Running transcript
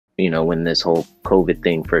when this whole COVID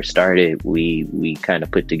thing first started, we kind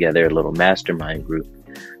of put together a little mastermind group.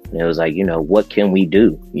 And it was like, what can we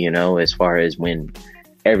do, as far as when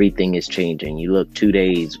everything is changing. You look, 2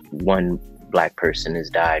 days, one Black person has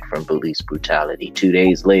died from police brutality. 2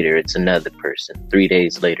 days later, it's another person. 3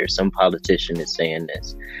 days later, some politician is saying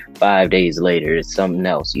this. 5 days later, it's something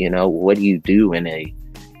else. What do you do in a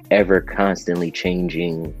ever constantly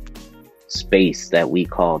changing space that we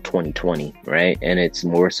call 2020, right? And it's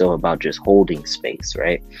more so about just holding space,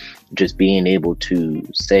 right? Just being able to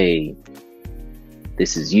say,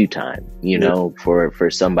 this is you time,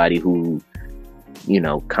 for somebody who,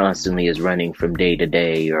 constantly is running from day to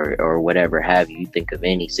day or whatever have you. Think of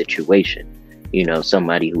any situation,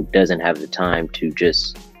 somebody who doesn't have the time to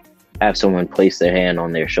just have someone place their hand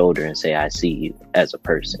on their shoulder and say, I see you as a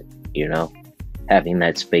person, having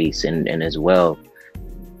that space. And as well,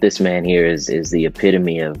 this man here is the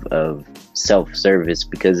epitome of self-service,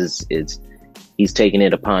 because he's taking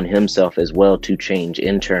it upon himself as well to change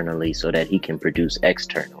internally so that he can produce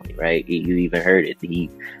externally, right? You even heard it. He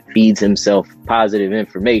feeds himself positive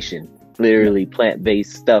information, literally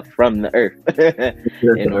plant-based stuff from the earth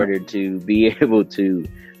in order to be able to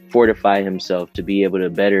fortify himself, to be able to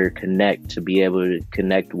better connect, to be able to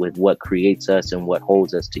connect with what creates us and what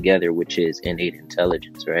holds us together, which is innate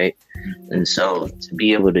intelligence, right? And so to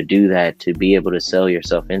be able to do that, to be able to sell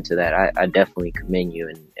yourself into that, I definitely commend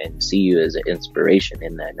you and see you as an inspiration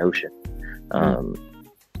in that notion.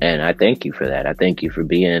 And I thank you for that. I thank you for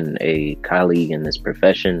being a colleague in this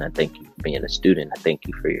profession. I thank you for being a student. I thank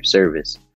you for your service.